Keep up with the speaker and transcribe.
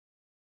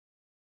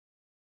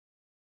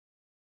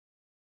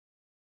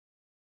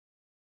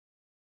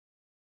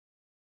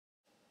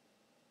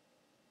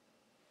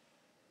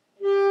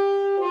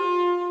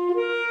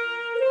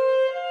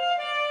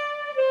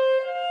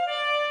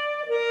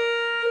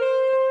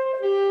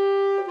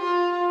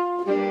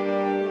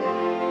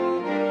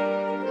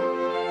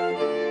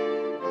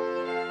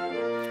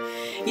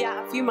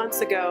Yeah, a few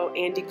months ago,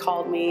 Andy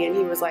called me and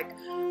he was like,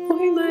 "Oh,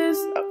 hey Liz,"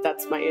 oh,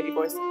 that's my Andy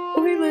voice.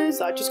 "Oh, hey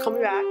Liz, just call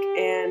me back."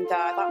 And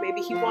I thought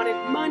maybe he wanted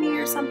money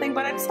or something,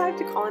 but I decided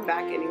to call him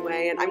back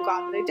anyway, and I'm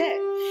glad that I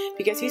did,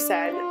 because he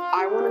said,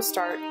 "I want to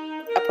start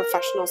a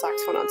professional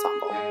saxophone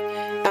ensemble."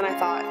 And I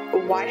thought,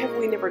 why have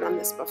we never done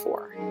this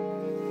before?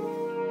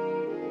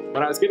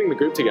 When I was getting the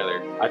group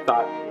together, I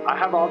thought, I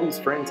have all these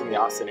friends in the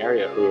Austin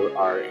area who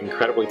are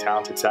incredibly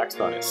talented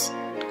saxophonists,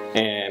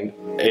 and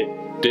it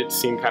did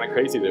seem kind of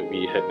crazy that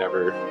we had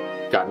never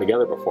gotten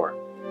together before.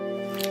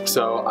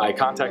 So I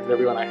contacted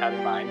everyone I had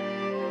in mind,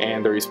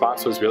 and the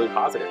response was really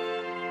positive.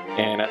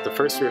 And at the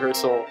first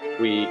rehearsal,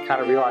 we kind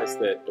of realized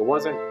that it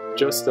wasn't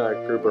just a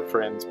group of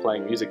friends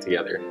playing music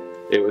together.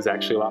 It was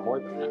actually a lot more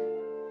than that.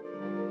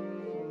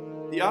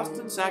 The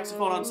Austin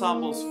Saxophone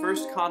Ensemble's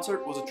first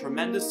concert was a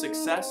tremendous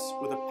success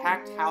with a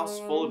packed house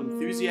full of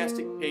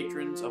enthusiastic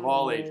patrons of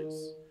all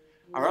ages.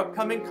 Our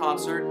upcoming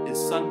concert is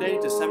Sunday,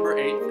 December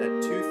 8th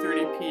at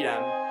 2:30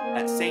 p.m.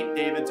 at St.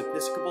 David's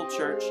Episcopal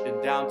Church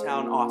in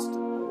downtown Austin.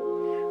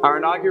 Our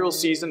inaugural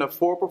season of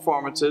 4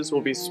 performances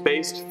will be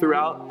spaced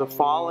throughout the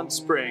fall and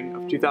spring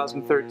of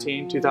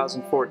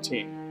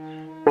 2013-2014.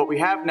 What we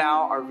have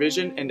now are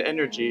vision and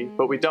energy,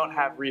 but we don't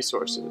have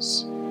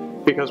resources,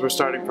 because we're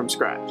starting from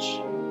scratch.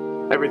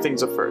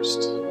 Everything's a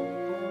first.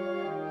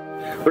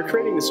 We're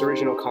creating this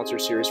original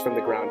concert series from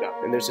the ground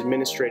up, and there's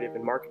administrative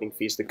and marketing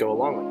fees that go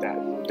along with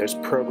that. There's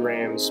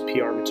programs,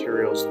 PR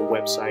materials, the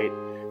website.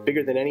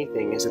 Bigger than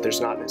anything is that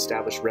there's not an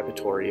established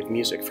repertory of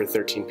music for a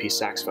 13-piece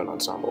saxophone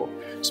ensemble.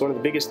 So one of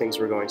the biggest things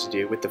we're going to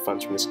do with the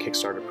funds from this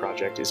Kickstarter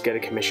project is get a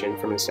commission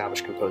from an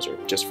established composer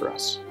just for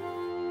us.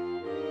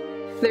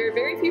 There are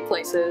very few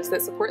places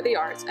that support the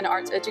arts and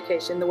arts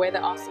education the way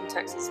that Austin,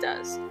 Texas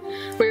does.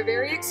 We are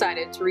very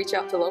excited to reach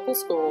out to local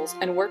schools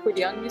and work with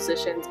young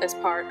musicians as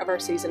part of our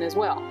season as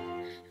well.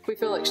 We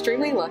feel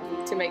extremely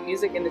lucky to make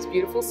music in this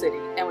beautiful city,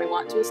 and we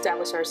want to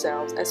establish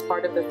ourselves as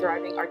part of the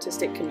thriving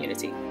artistic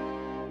community.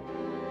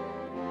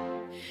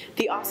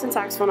 The Austin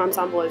Saxophone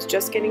Ensemble is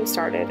just getting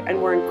started, and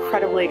we're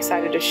incredibly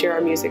excited to share our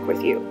music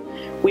with you.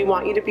 We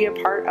want you to be a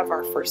part of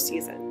our first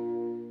season.